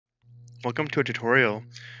Welcome to a tutorial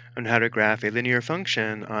on how to graph a linear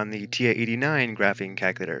function on the TI-89 graphing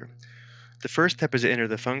calculator. The first step is to enter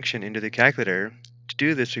the function into the calculator. To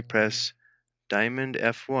do this, we press diamond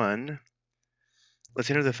F1.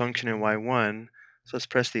 Let's enter the function in Y1. So let's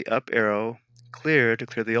press the up arrow, clear to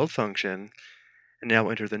clear the old function, and now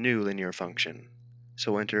we'll enter the new linear function.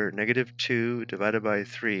 So we'll enter -2 divided by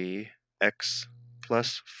 3x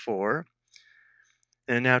plus 4.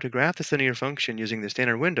 And now to graph this linear function using the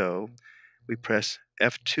standard window, we press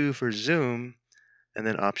F2 for zoom, and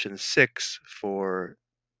then option 6 for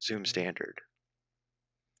zoom standard.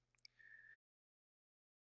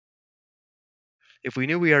 If we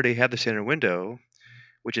knew we already had the standard window,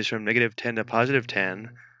 which is from -10 to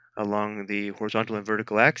 +10 along the horizontal and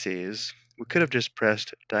vertical axes, we could have just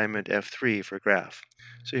pressed diamond F3 for graph.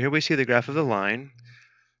 So here we see the graph of the line.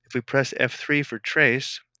 If we press F3 for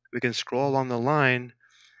trace, we can scroll along the line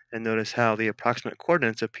and notice how the approximate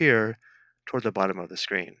coordinates appear toward the bottom of the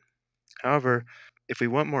screen. However, if we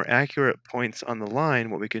want more accurate points on the line,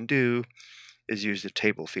 what we can do is use the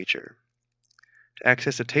table feature. To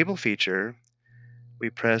access the table feature, we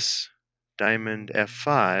press diamond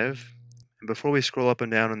F5, and before we scroll up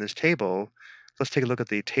and down on this table, let's take a look at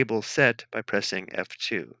the table set by pressing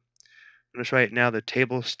F2. Notice right now the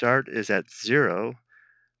table start is at 0.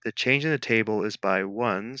 The change in the table is by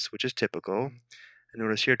ones, which is typical. And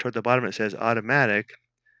notice here toward the bottom it says automatic.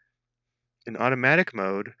 In automatic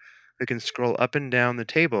mode, we can scroll up and down the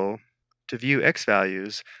table to view x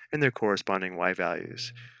values and their corresponding y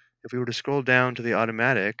values. If we were to scroll down to the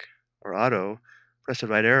automatic or auto, press the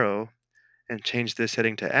right arrow, and change this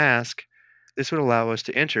setting to ask, this would allow us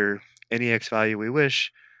to enter any x value we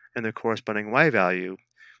wish, and the corresponding y value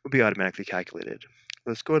will be automatically calculated.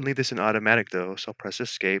 Let's go ahead and leave this in automatic though, so I'll press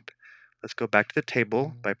escape. Let's go back to the table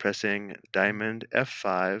by pressing diamond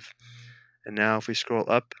F5, and now if we scroll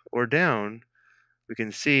up or down, we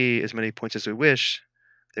can see as many points as we wish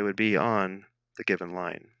they would be on the given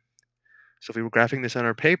line. So if we were graphing this on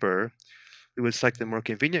our paper, we would select the more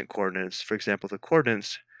convenient coordinates. For example, the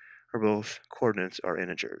coordinates are both coordinates or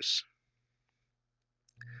integers.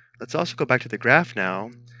 Let's also go back to the graph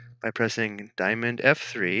now by pressing diamond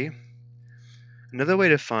F3. Another way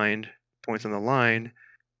to find points on the line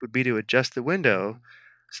would be to adjust the window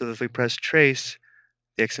so that if we press trace,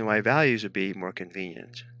 the x and y values would be more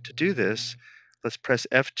convenient. To do this, let's press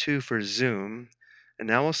F2 for zoom, and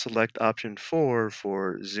now we'll select option 4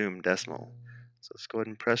 for zoom decimal. So let's go ahead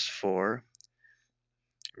and press 4.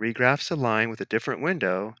 Regraphs the line with a different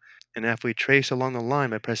window, and if we trace along the line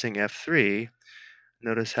by pressing F3,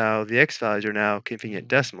 notice how the x values are now convenient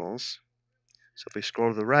decimals. So if we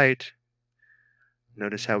scroll to the right,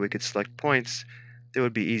 notice how we could select points that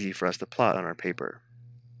would be easy for us to plot on our paper.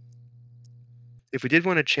 If we did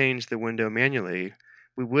want to change the window manually,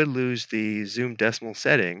 we would lose the zoom decimal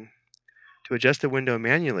setting. To adjust the window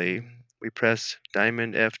manually, we press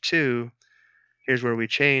diamond F2. Here's where we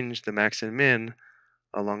change the max and min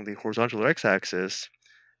along the horizontal or x-axis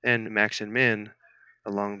and max and min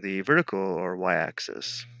along the vertical or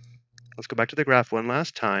y-axis. Let's go back to the graph one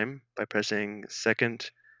last time by pressing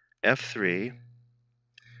second F3.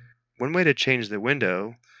 One way to change the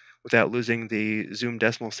window without losing the zoom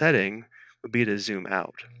decimal setting would be to zoom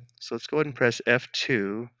out. So let's go ahead and press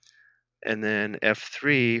F2 and then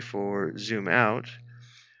F3 for zoom out.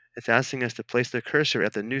 It's asking us to place the cursor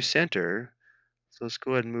at the new center. So let's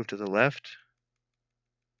go ahead and move to the left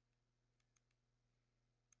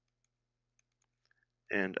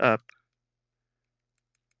and up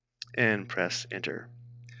and press enter.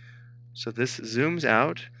 So this zooms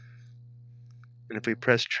out. And if we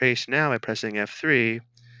press trace now by pressing F3,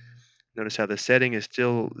 notice how the setting is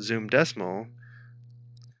still zoom decimal,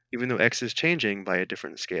 even though x is changing by a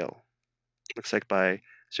different scale. Looks like by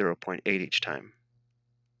 0.8 each time.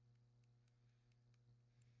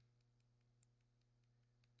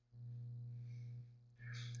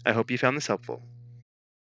 I hope you found this helpful.